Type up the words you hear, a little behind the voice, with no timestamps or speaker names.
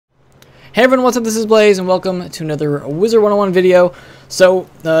Hey everyone, what's up? This is Blaze, and welcome to another Wizard101 video. So,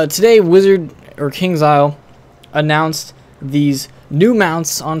 today Wizard, or King's Isle, announced these new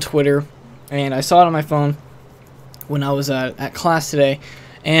mounts on Twitter, and I saw it on my phone when I was at class today.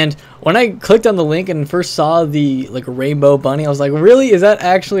 And when I clicked on the link and first saw the rainbow bunny, I was like, really? Is that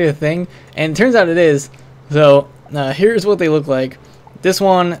actually a thing? And it turns out it is. So, here's what they look like. This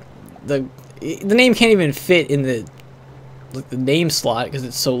one, the name can't even fit in the name slot because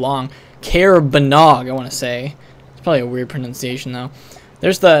it's so long. Banog, I want to say. It's probably a weird pronunciation though.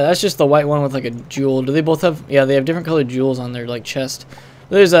 That's just the white one with like a jewel. Do they both have? Yeah, they have different colored jewels on their chest.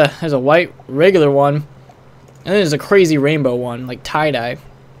 There's a white regular one, and then there's a crazy rainbow one, like tie-dye.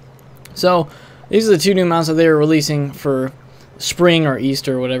 So these are the two new mounts that they are releasing for spring or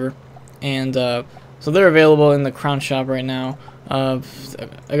Easter or whatever, and so they're available in the Crown Shop right now. I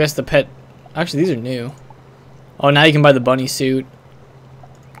guess the pet. Actually, these are new. Oh, now you can buy the bunny suit.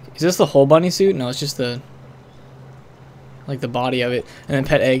 Is this the whole bunny suit? No, it's just the body of it, and then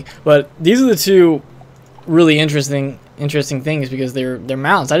pet egg. But these are the two really interesting things because they're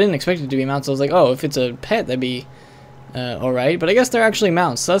mounts. I didn't expect it to be mounts. I was like, oh, if it's a pet, that'd be all right. But I guess they're actually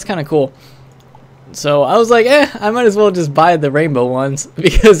mounts, so that's kind of cool. So I was like, I might as well just buy the rainbow ones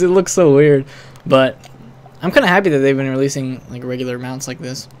because it looks so weird. But I'm kind of happy that they've been releasing regular mounts like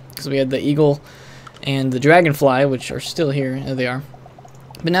this because we had the eagle and the dragonfly, which are still here. There they are.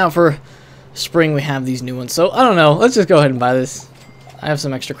 But now for spring we have these new ones. So I don't know. Let's just go ahead and buy this. I have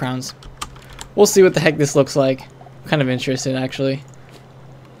some extra crowns. We'll see what the heck this looks like. I'm kind of interested actually.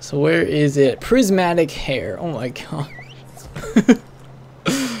 So where is it? Prismatic hair. Oh my god.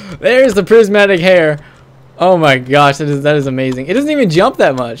 There's the prismatic hair. Oh my gosh, that is amazing. It doesn't even jump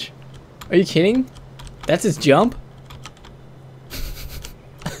that much. Are you kidding? That's its jump?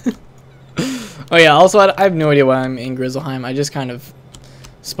 Oh yeah, also I have no idea why I'm in Grizzleheim. I just kind of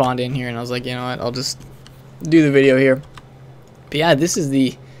spawned in here and I was like, you know what, I'll just do the video here. But yeah, this is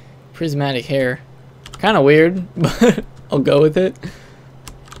the prismatic hair. Kind of weird, but I'll go with it.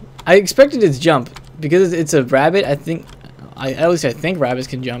 I expected its jump because it's a rabbit. At least I think rabbits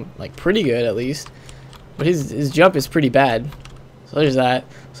can jump pretty good at least, but his jump is pretty bad. So there's that.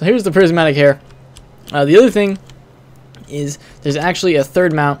 So here's the prismatic hair. The other thing is there's actually a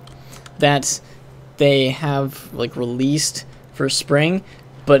third mount that they have released for spring,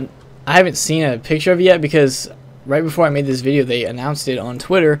 but I haven't seen a picture of it yet because right before I made this video they announced it on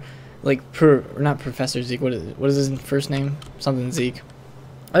Twitter. Not Professor Zeke, what is his first name? Something Zeke.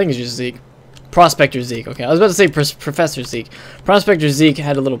 I think it's just Zeke. Prospector Zeke. Okay, I was about to say Professor Zeke. Prospector Zeke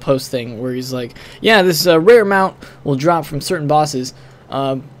had a little post thing where he's like, yeah, this rare mount will drop from certain bosses.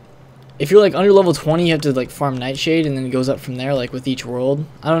 If you're under level 20, you have to farm Nightshade, and then it goes up from there with each world.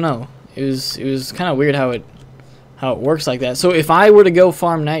 I don't know. It was kind of weird how it works like that. So if I were to go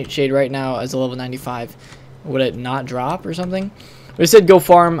farm Nightshade right now as a level 95, would it not drop or something? But it said go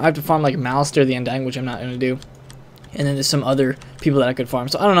farm. I have to farm Malister the Undying, which I'm not going to do. And then there's some other people that I could farm.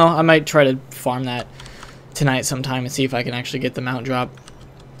 So I don't know. I might try to farm that tonight sometime and see if I can actually get the mount drop.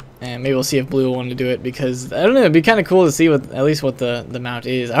 And maybe we'll see if Blue will want to do it because, I don't know, it'd be kind of cool to see at least what the mount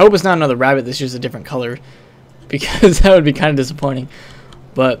is. I hope it's not another rabbit that's just a different color because that would be kind of disappointing.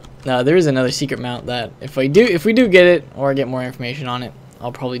 But there is another secret mount that if we do get it or get more information on it,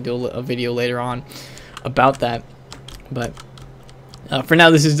 I'll probably do a video later on about that. But for now,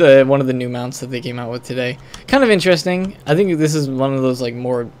 this is one of the new mounts that they came out with today. Kind of interesting. I think this is one of those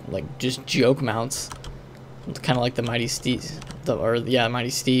more just joke mounts, kind of like the Mighty Steed, Mighty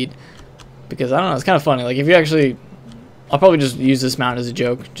Steed. Because I don't know, it's kind of funny. If you actually, I'll probably just use this mount as a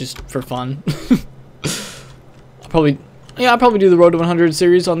joke, just for fun. I'll probably do the Road to 100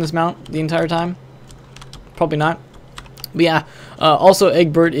 series on this mount the entire time. Probably not. But yeah, also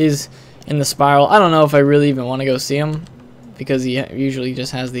Egbert is in the spiral. I don't know if I really even want to go see him because he usually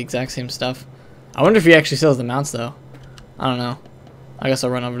just has the exact same stuff. I wonder if he actually sells the mounts though. I don't know. I guess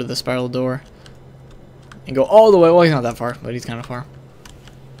I'll run over to the spiral door and go all the way. Well, he's not that far, but he's kind of far.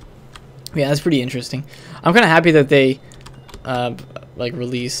 Yeah, that's pretty interesting. I'm kind of happy that they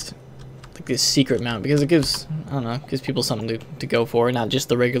released this secret mount because it gives, I don't know, gives people something to go for, not just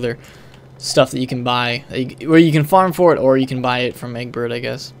the regular stuff that you can buy, where you can farm for it or you can buy it from Egbert, I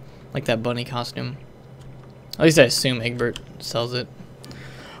guess, like that bunny costume. At least I assume Egbert sells it,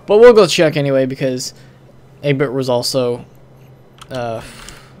 but we'll go check anyway because Egbert was also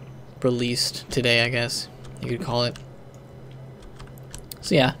released today, I guess you could call it.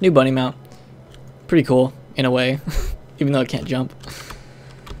 So yeah, new bunny mount, pretty cool in a way, even though it can't jump.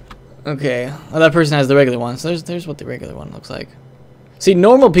 Okay, well, that person has the regular one, so there's what the regular one looks like. See,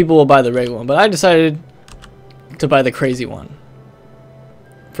 normal people will buy the regular one, but I decided to buy the crazy one.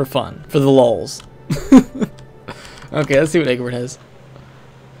 for fun, for the lulz. Okay, let's see what Egbert has.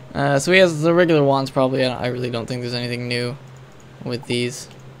 So he has the regular wands probably. I really don't think there's anything new with these.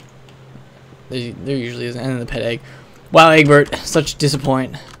 There usually isn't. And then the pet egg. Wow, Egbert, such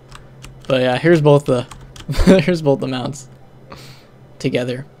disappoint. But yeah, here's both the here's both the mounts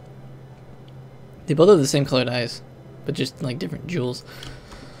together. They both have the same colored eyes, but just like different jewels.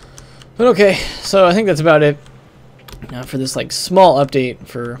 But okay, so I think that's about it for this like small update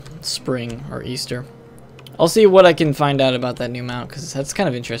for spring or Easter. I'll see what I can find out about that new mount, because that's kind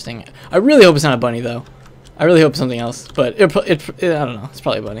of interesting. I really hope it's not a bunny though. I really hope something else, but I don't know. It's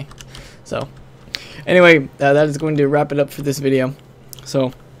probably a bunny. So anyway, that is going to wrap it up for this video.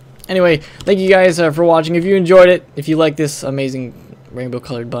 So anyway, thank you guys for watching. If you enjoyed it, if you like this amazing rainbow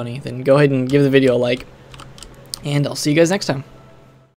colored bunny, then go ahead and give the video a like, and I'll see you guys next time.